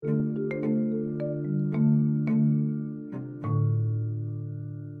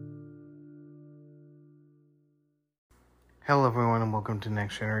Hello, everyone, and welcome to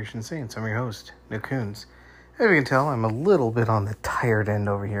Next Generation Saints. I'm your host, Nick Coons. As you can tell, I'm a little bit on the tired end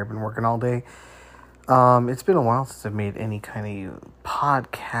over here. I've been working all day. It's been a while since I've made any kind of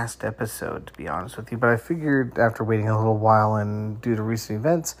podcast episode, to be honest with you. But I figured after waiting a little while and due to recent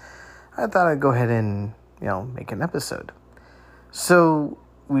events, I thought I'd go ahead and, make an episode. So,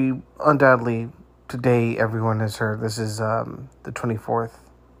 we undoubtedly, today, everyone has heard, this is the 24th,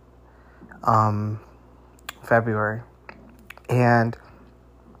 February. And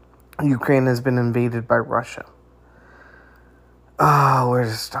Ukraine has been invaded by Russia. Where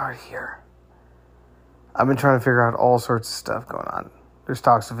to start here? I've been trying to figure out all sorts of stuff going on. There's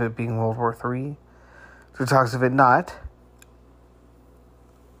talks of it being World War III. There's talks of it not.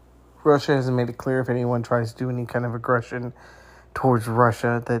 Russia hasn't made it clear if anyone tries to do any kind of aggression towards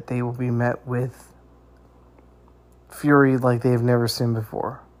Russia that they will be met with fury like they have never seen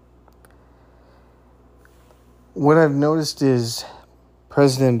before. What I've noticed is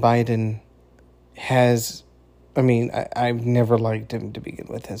President Biden I've never liked him to begin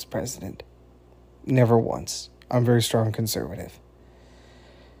with as president. Never once. I'm very strong conservative.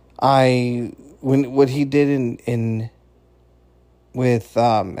 What he did with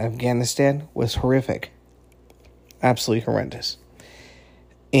Afghanistan was horrific. Absolutely horrendous.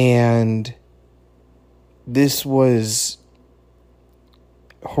 And this was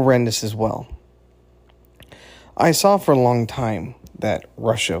horrendous as well. I saw for a long time that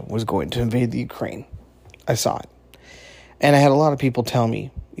Russia was going to invade the Ukraine. I saw it. And I had a lot of people tell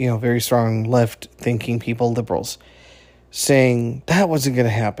me, very strong left-thinking people, liberals, saying that wasn't going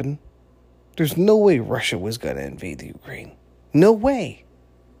to happen. There's no way Russia was going to invade the Ukraine. No way.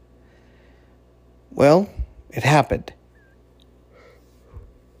 Well, it happened.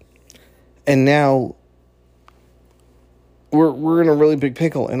 And now we're in a really big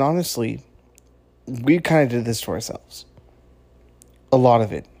pickle. And honestly, we kind of did this to ourselves. A lot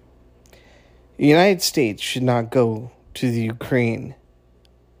of it. The United States should not go to the Ukraine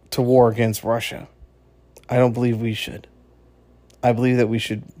to war against Russia. I don't believe we should. I believe that we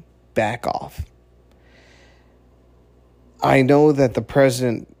should back off. I know that the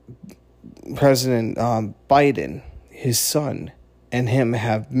President Biden, his son, and him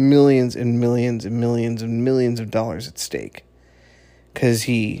have millions and millions and millions and millions of dollars at stake. Because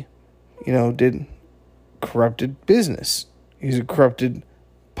he did corrupted business. He's a corrupted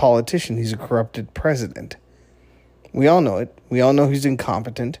politician. He's a corrupted president. We all know it. We all know he's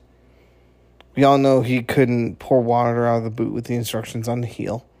incompetent. We all know he couldn't pour water out of the boot with the instructions on the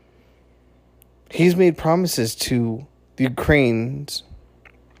heel. He's made promises to the Ukrainians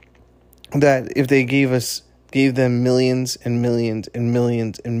that if they gave them millions and millions and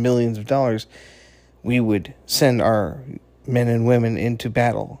millions and millions of dollars, we would send our men and women into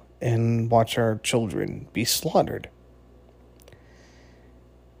battle and watch our children be slaughtered.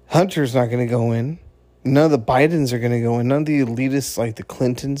 Hunter's not going to go in. None of the Bidens are going to go in. None of the elitists like the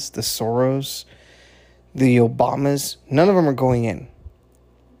Clintons, the Soros, the Obamas, none of them are going in.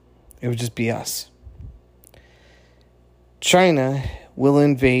 It would just be us. China will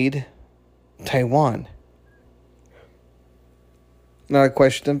invade Taiwan. Not a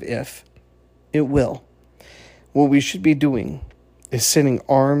question of if. It will. What we should be doing is sending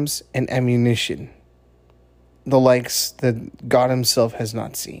arms and ammunition, the likes that God himself has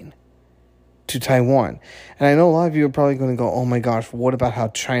not seen, to Taiwan. And I know a lot of you are probably going to go, oh my gosh, what about how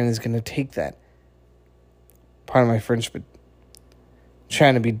China is going to take that? Pardon my French, but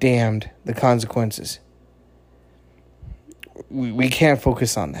China be damned, the consequences. We can't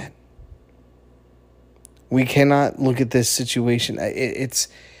focus on that. We cannot look at this situation.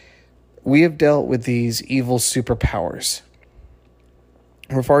 We have dealt with these evil superpowers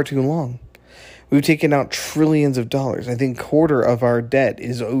for far too long. We've taken out trillions of dollars. I think quarter of our debt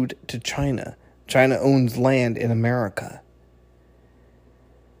is owed to China. China owns land in America.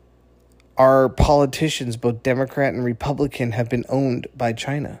 Our politicians, both Democrat and Republican, have been owned by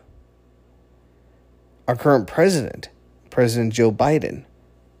China. Our current president, President Joe Biden,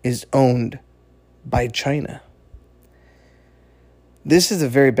 is owned by China. This is a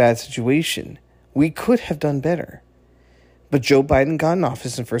very bad situation. We could have done better. But Joe Biden got in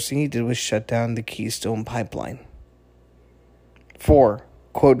office, and the first thing he did was shut down the Keystone Pipeline for,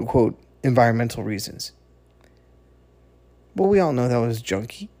 quote-unquote, environmental reasons. Well, we all know that was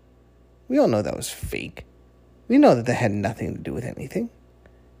junky. We all know that was fake. We know that had nothing to do with anything.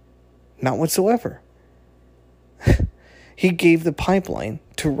 Not whatsoever. He gave the pipeline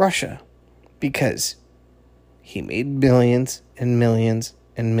to Russia because he made millions and millions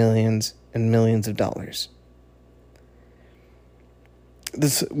and millions and millions of dollars.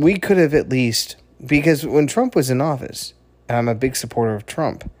 We could have at least, because when Trump was in office, and I'm a big supporter of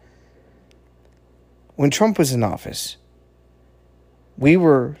Trump. When Trump was in office, we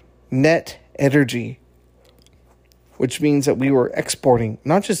were net energy, which means that we were exporting,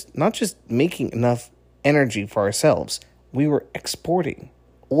 not just making enough energy for ourselves. We were exporting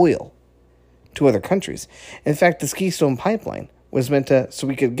oil to other countries. In fact, this Keystone Pipeline was meant so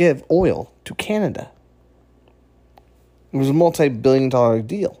we could give oil to Canada. It was a multi-billion-dollar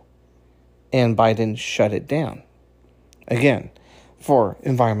deal, and Biden shut it down. Again, for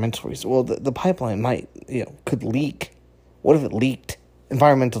environmental reasons. Well, the pipeline could leak. What if it leaked?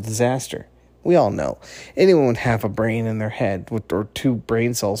 Environmental disaster. We all know. Anyone with half a brain in their head or two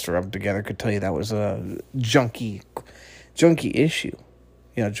brain cells to rub together could tell you that was a junky issue,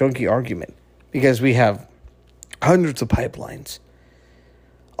 junky argument. Because we have hundreds of pipelines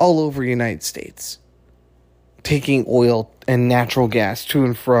all over the United States taking oil and natural gas to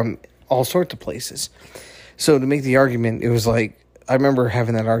and from all sorts of places. So to make the argument, it was like, I remember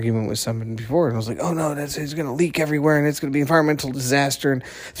having that argument with someone before, and I was like, oh no, it's going to leak everywhere, and it's going to be environmental disaster, and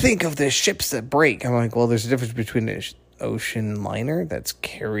think of the ships that break. I'm like, well, there's a difference between an ocean liner that's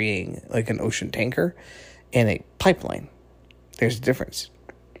carrying, like an ocean tanker, and a pipeline. There's a difference.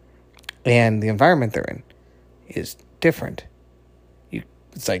 And the environment they're in is different.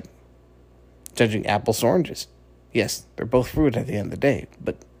 It's like judging apples and oranges. Yes, they're both fruit at the end of the day,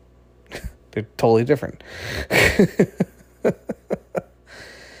 but they're totally different.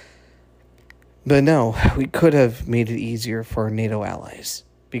 But no, we could have made it easier for our NATO allies,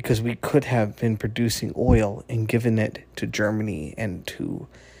 because we could have been producing oil and given it to Germany and to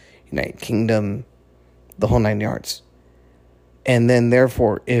United Kingdom, the whole 9 yards. And then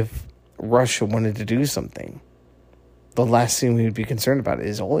therefore, if Russia wanted to do something, the last thing we would be concerned about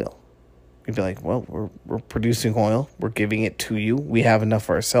is oil. We'd be like, well, we're producing oil. We're giving it to you. We have enough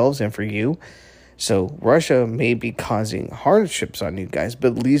for ourselves and for you. So Russia may be causing hardships on you guys,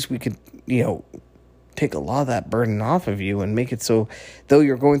 but at least we could, take a lot of that burden off of you and make it so, though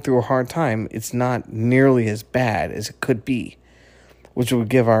you're going through a hard time, it's not nearly as bad as it could be, which would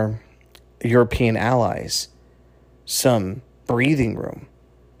give our European allies some breathing room.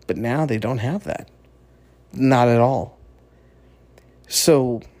 But now they don't have that. Not at all.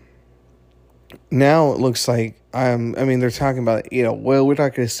 So now it looks like, they're talking about, well, we're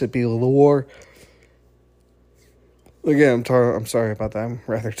not going to send people to the war. Again, I'm sorry about that. I'm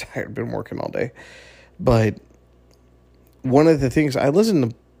rather tired. I've been working all day. But one of the things, I listened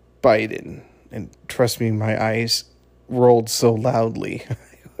to Biden, and trust me, my eyes rolled so loudly.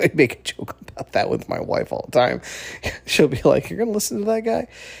 I make a joke about that with my wife all the time. She'll be like, you're going to listen to that guy?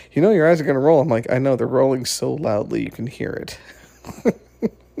 Your eyes are going to roll. I'm like, I know, they're rolling so loudly you can hear it.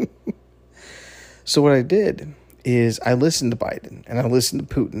 So what I did is I listened to Biden and I listened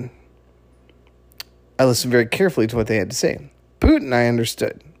to Putin. I listened very carefully to what they had to say. Putin, I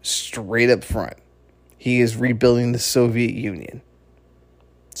understood straight up front. He is rebuilding the Soviet Union.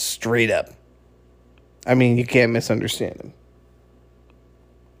 Straight up. You can't misunderstand him.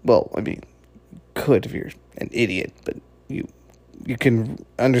 Well, could if you're an idiot, but you can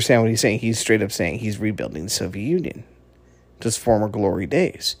understand what he's saying. He's straight up saying he's rebuilding the Soviet Union. Just former glory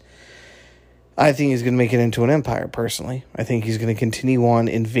days. I think he's going to make it into an empire, personally. I think he's going to continue on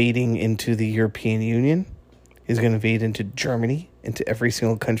invading into the European Union. He's going to invade into Germany, into every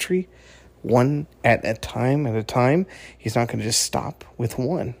single country, one at a time. He's not going to just stop with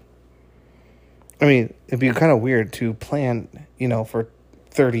one. It'd be kind of weird to plan, for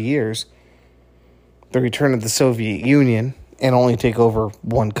 30 years, the return of the Soviet Union and only take over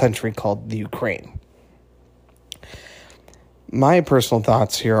one country called the Ukraine. My personal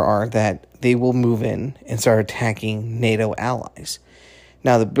thoughts here are that they will move in and start attacking NATO allies.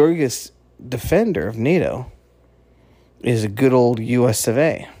 Now, the biggest defender of NATO is a good old US of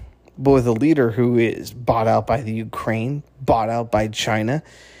A, but with a leader who is bought out by the Ukraine, bought out by China,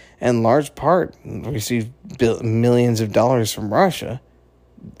 and in large part received millions of dollars from Russia.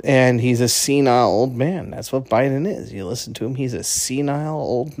 And he's a senile old man. That's what Biden is. You listen to him, he's a senile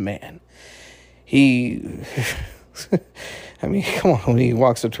old man. Come on, when he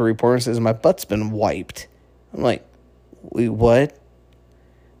walks up to a reporter and says, my butt's been wiped. I'm like, wait, what?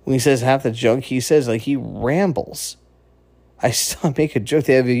 When he says half the junk, he says, he rambles. I still make a joke.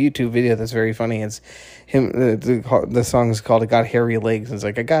 They have a YouTube video that's very funny. It's him, the song is called I Got Hairy Legs. And it's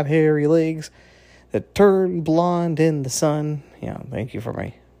like, I got hairy legs that turn blonde in the sun. Thank you for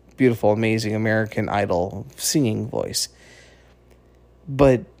my beautiful, amazing American Idol singing voice.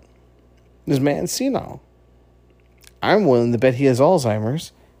 But this man's senile. I'm willing to bet he has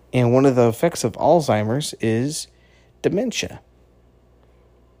Alzheimer's, and one of the effects of Alzheimer's is dementia.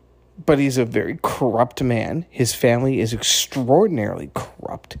 but he's a very corrupt man. His family is extraordinarily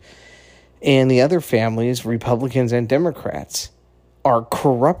corrupt. And the other families, Republicans and Democrats, are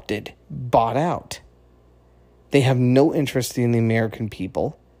corrupted, bought out. They have no interest in the American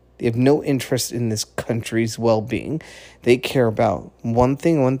people. They have no interest in this country's well-being. They care about one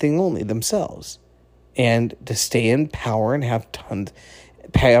thing only, themselves. And to stay in power and have tons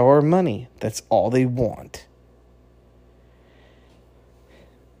of power and money. That's all they want.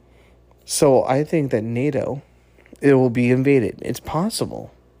 So I think that NATO, it will be invaded. It's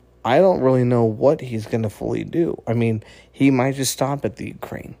possible. I don't really know what he's going to fully do. I mean, he might just stop at the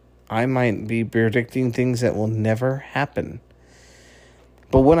Ukraine. I might be predicting things that will never happen.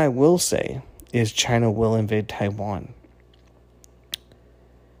 But what I will say is China will invade Taiwan.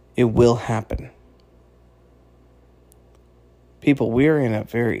 It will happen. People, we are in a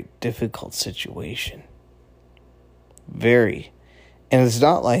very difficult situation. Very. And it's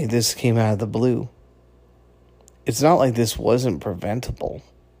not like this came out of the blue. It's not like this wasn't preventable.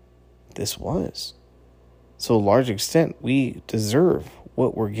 This was. So, to a large extent, we deserve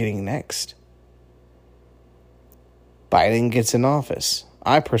what we're getting next. Biden gets in office.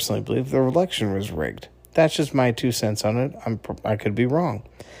 I personally believe the election was rigged. That's just my 2 cents on it. I could be wrong.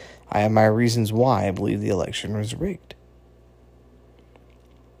 I have my reasons why I believe the election was rigged.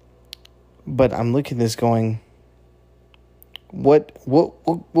 But I'm looking at this going, what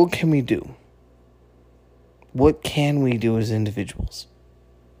can we do? What can we do as individuals?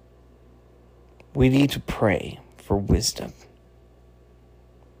 We need to pray for wisdom.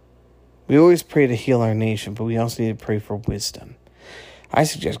 We always pray to heal our nation, but we also need to pray for wisdom. I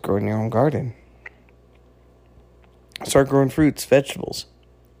suggest growing your own garden. Start growing fruits, vegetables.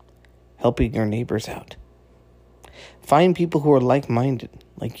 Helping your neighbors out. Find people who are like-minded,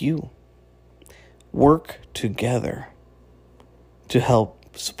 like you. Work together to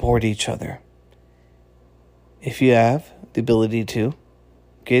help support each other. If you have the ability to,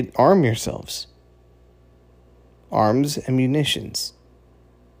 arm yourselves. Arms and munitions.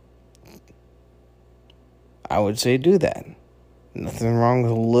 I would say do that. Nothing wrong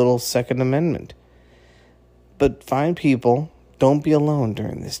with a little Second Amendment. But find people. Don't be alone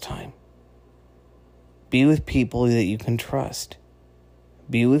during this time. Be with people that you can trust.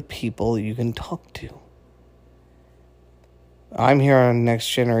 Be with people that you can talk to. I'm here on Next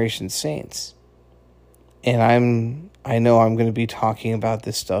Generation Saints. And I know I'm going to be talking about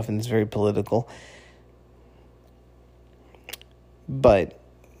this stuff, and it's very political. But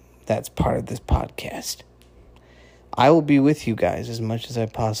that's part of this podcast. I will be with you guys as much as I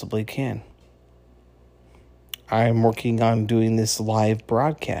possibly can. I'm working on doing this live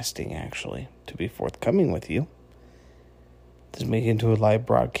broadcasting, actually, to be forthcoming with you. To make it into a live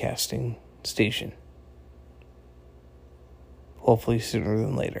broadcasting station. Hopefully sooner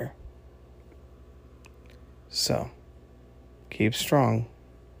than later. So, keep strong.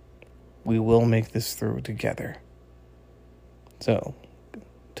 We will make this through together. So,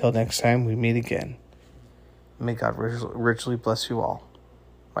 till next time we meet again. May God richly bless you all,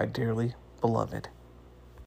 my dearly beloved.